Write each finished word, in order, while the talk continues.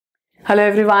Hello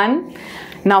everyone.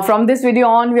 Now from this video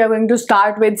on, we are going to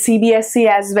start with CBSE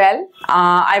as well.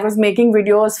 I was making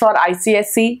videos for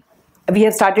ICSE. We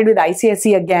have started with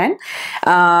ICSE again.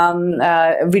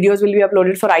 Videos will be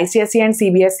uploaded for ICSE and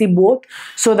CBSE both,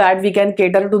 so that we can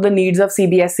cater to the needs of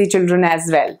CBSE children as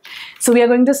well. So we are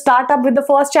going to start up with the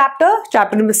first chapter,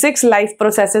 chapter number 6, life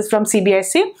processes from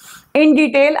CBSE. In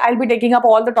detail, I'll be taking up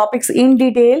all the topics in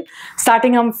detail,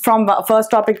 starting from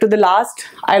first topic to the last.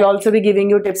 I'll also be giving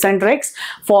you tips and tricks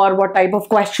for what type of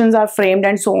questions are framed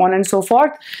and so on and so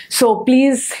forth. So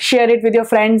please share it with your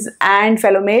friends and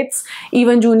fellow mates,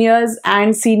 even juniors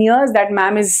and seniors, that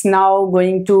ma'am is now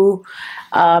going to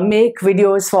make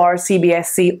videos for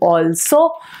CBSE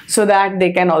also, so that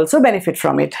they can also benefit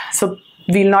from it. So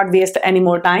we'll not waste any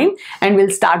more time and we'll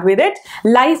start with it.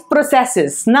 Life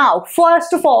processes. Now,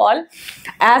 first of all,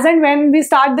 as and when we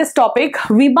start this topic,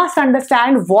 we must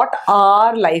understand what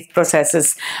are life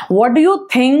processes. What do you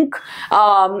think,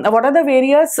 what are the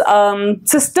various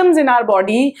systems in our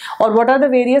body, or what are the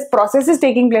various processes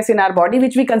taking place in our body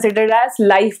which we consider as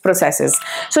life processes?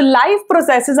 So life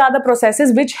processes are the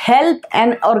processes which help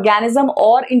an organism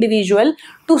or individual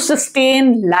to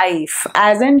sustain life,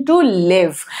 as in to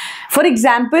live. For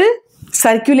example,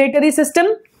 circulatory system,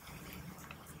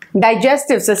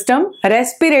 digestive system,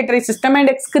 respiratory system and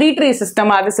excretory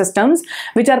system are the systems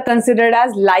which are considered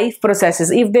as life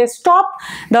processes. If they stop,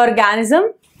 the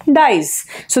organism dies.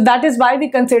 So that is why we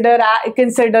consider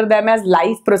them as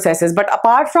life processes. But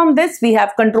apart from this, we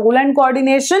have control and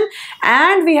coordination,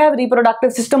 and we have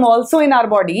reproductive system also in our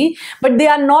body, but they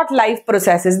are not life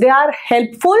processes. They are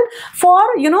helpful for,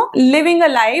 living a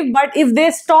life, but if they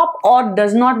stop or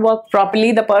does not work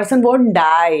properly, the person won't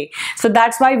die. So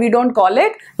that's why we don't call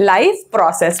it life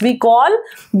process. We call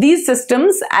these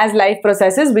systems as life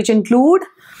processes, which include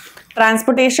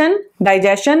transportation,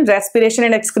 digestion, respiration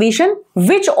and excretion,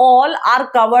 which all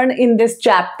are covered in this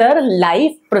chapter,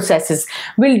 life processes.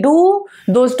 We'll do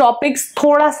those topics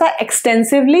thoda sa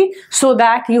extensively, so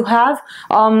that you have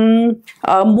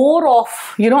more of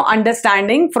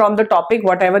understanding from the topic,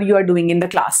 whatever you are doing in the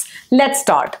class. Let's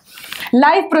start.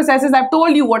 Life processes. I've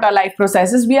told you what are life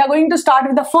processes. We are going to start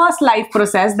with the first life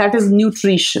process, that is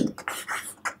nutrition.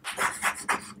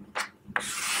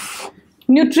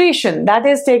 Nutrition, that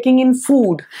is taking in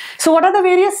food. So what are the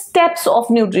various steps of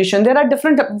nutrition? There are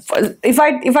different. If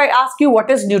I ask you what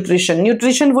is nutrition,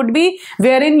 nutrition would be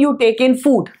wherein you take in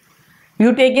food.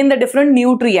 You take in the different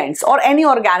nutrients, or any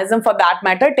organism for that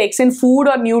matter takes in food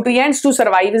or nutrients to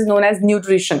survive, is known as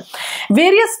nutrition.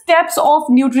 Various steps of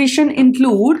nutrition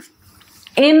include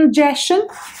ingestion,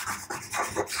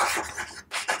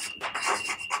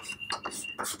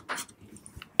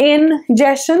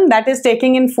 that is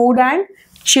taking in food and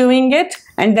chewing it,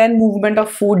 and then movement of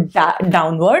food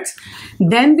downwards.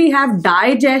 Then we have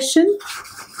digestion,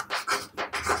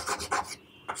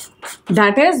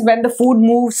 that is when the food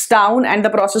moves down and the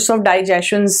process of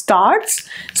digestion starts.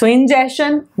 So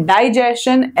ingestion,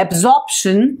 digestion,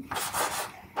 absorption,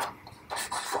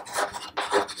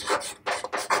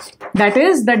 that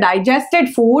is the digested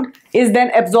food is then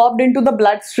absorbed into the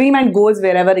bloodstream and goes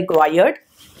wherever required.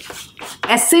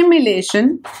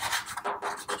 Assimilation,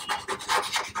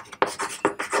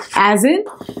 as in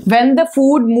when the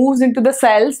food moves into the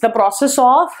cells, the process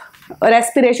of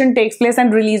respiration takes place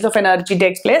and release of energy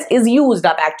takes place, is used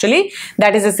up actually,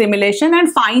 that is assimilation.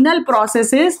 And final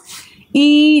process is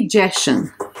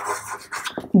egestion,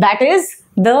 that is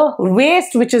the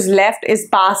waste which is left is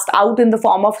passed out in the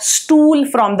form of stool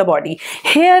from the body.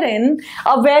 Herein,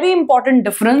 a very important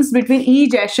difference between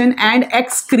egestion and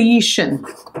excretion.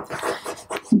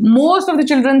 Most of the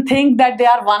children think that they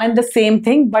are one and the same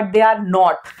thing, but they are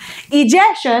not.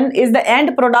 Egestion is the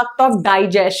end product of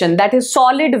digestion, that is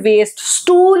solid waste,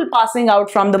 stool passing out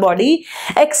from the body.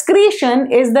 Excretion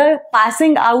is the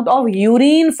passing out of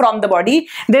urine from the body.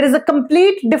 There is a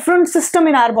complete different system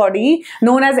in our body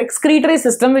known as excretory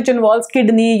system, which involves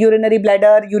kidney, urinary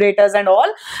bladder, ureters and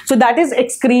all. So that is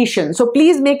excretion. So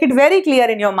please make it very clear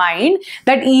in your mind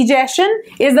that egestion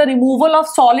is the removal of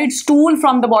solid stool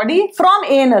from the body from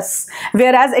anus,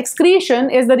 whereas excretion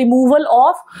is the removal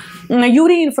of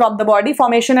urine from the body,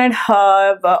 formation and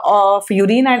of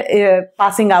urine and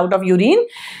passing out of urine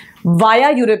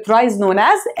via urethra is known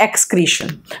as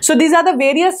excretion. So these are the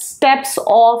various steps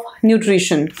of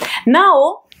nutrition.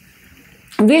 Now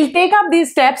we'll take up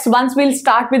these steps once we'll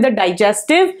start with the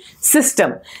digestive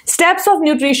system. Steps of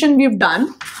nutrition we've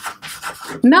done.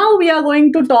 Now we are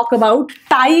going to talk about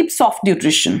types of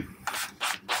nutrition.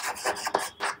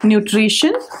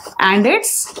 Nutrition and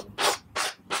its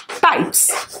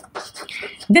types.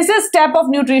 This is step of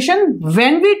nutrition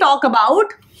when we talk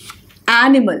about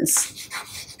animals.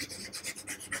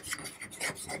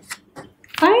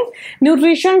 Fine.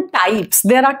 Nutrition types.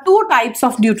 There are two types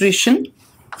of nutrition.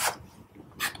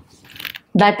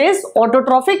 That is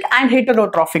autotrophic and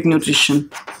heterotrophic nutrition.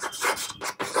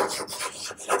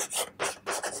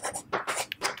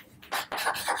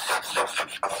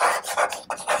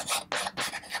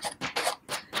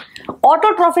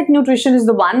 Autotrophic nutrition is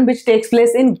the one which takes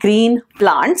place in green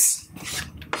plants,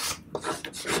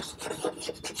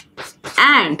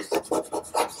 and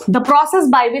the process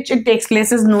by which it takes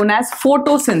place is known as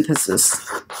photosynthesis.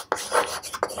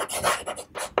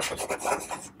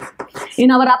 In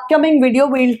our upcoming video,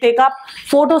 we will take up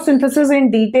photosynthesis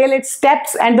in detail, its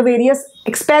steps and the various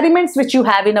experiments which you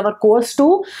have in our course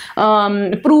to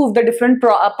prove the different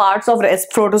parts of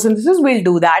photosynthesis. We'll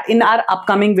do that in our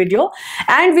upcoming video,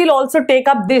 and we'll also take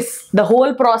up the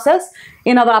whole process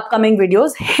in our upcoming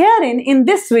videos. Herein, in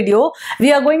this video,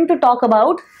 we are going to talk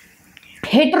about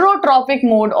heterotrophic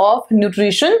mode of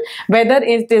nutrition, whether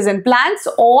it is in plants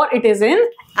or it is in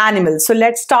animals. So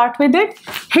let's start with it.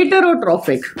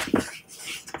 Heterotrophic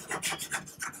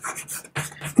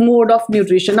mode of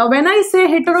nutrition. Now when I say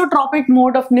heterotrophic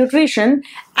mode of nutrition,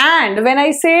 and when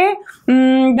I say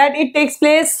that it takes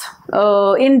place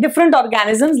in different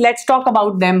organisms, let's talk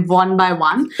about them one by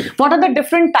one. What are the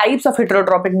different types of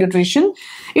heterotrophic nutrition?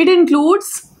 It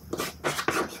includes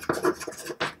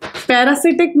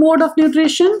parasitic mode of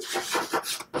nutrition,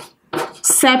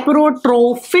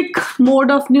 saprotrophic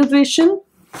mode of nutrition,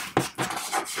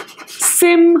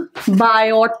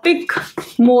 symbiotic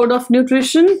mode of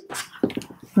nutrition,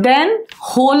 then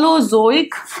holozoic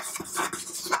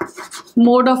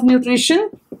mode of nutrition.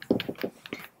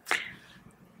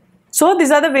 So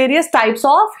these are the various types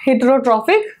of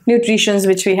heterotrophic nutritions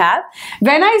which we have.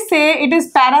 When I say it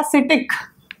is parasitic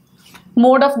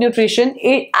mode of nutrition,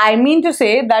 I mean to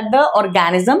say that the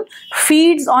organism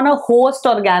feeds on a host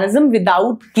organism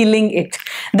without killing it.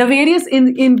 The various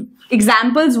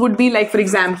examples would be like, for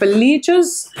example,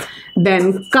 leeches,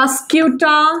 then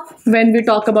cuscuta when we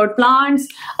talk about plants,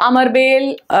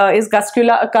 amarbale is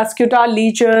cuscuta,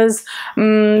 leeches,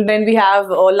 then we have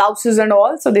louses and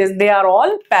all, so they are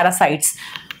all parasites.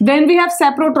 Then we have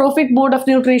saprotrophic mode of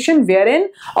nutrition, wherein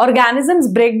organisms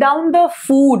break down the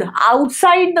food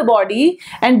outside the body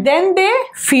and then they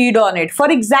feed on it.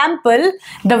 For example,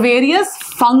 the various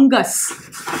fungus.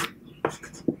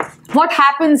 What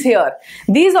happens here?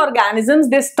 These organisms,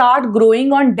 they start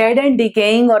growing on dead and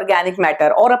decaying organic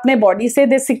matter, or अपने body से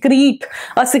they secrete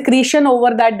a secretion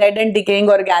over that dead and decaying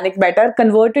organic matter,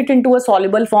 convert it into a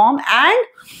soluble form and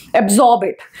absorb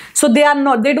it. So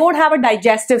they don't have a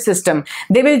digestive system.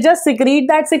 They will just secrete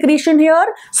that secretion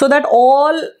here so that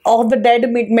all of the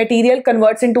dead material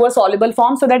converts into a soluble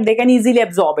form so that they can easily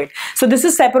absorb it. So this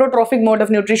is saprotrophic mode of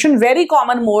nutrition, very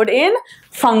common mode in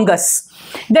fungus.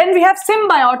 Then we have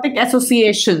symbiotic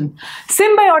association.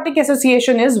 Symbiotic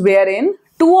association is wherein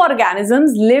two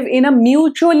organisms live in a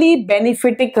mutually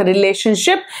benefiting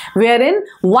relationship wherein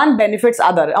one benefits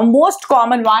other. A most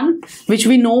common one which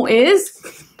we know is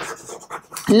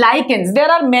lichens. There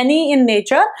are many in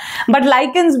nature, but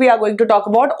lichens we are going to talk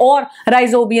about, or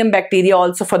rhizobium bacteria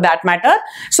also for that matter.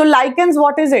 So lichens,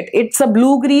 what is it? It's a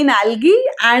blue-green algae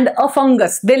and a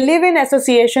fungus. They live in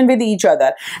association with each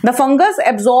other. The fungus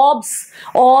absorbs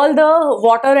all the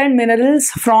water and minerals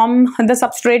from the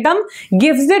substratum,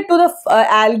 gives it to the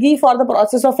algae for the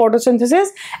process of photosynthesis.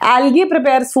 Algae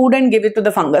prepares food and give it to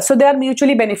the fungus. So they are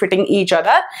mutually benefiting each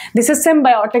other. This is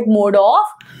symbiotic mode of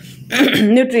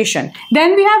nutrition.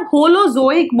 Then we have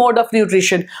holozoic mode of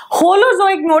nutrition.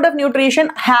 Holozoic mode of nutrition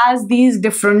has these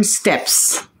different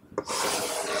steps.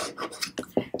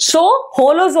 So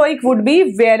holozoic would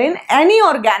be wherein any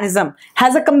organism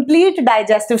has a complete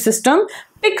digestive system,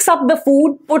 picks up the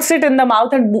food, puts it in the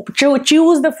mouth and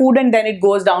chews the food, and then it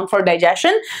goes down for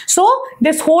digestion. So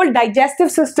this whole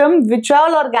digestive system, which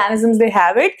all organisms they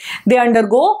have it, they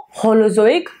undergo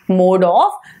holozoic mode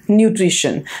of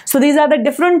nutrition. So these are the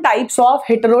different types of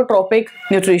heterotrophic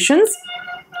nutritions.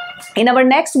 In our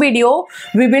next video,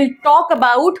 we will talk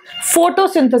about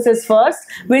photosynthesis first.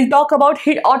 We'll talk about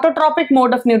autotrophic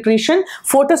mode of nutrition,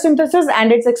 photosynthesis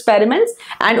and its experiments,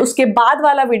 and uske baad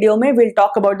wala video mein we'll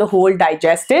talk about the whole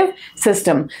digestive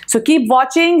system. So keep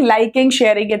watching, liking,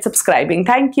 sharing and subscribing.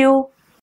 Thank you.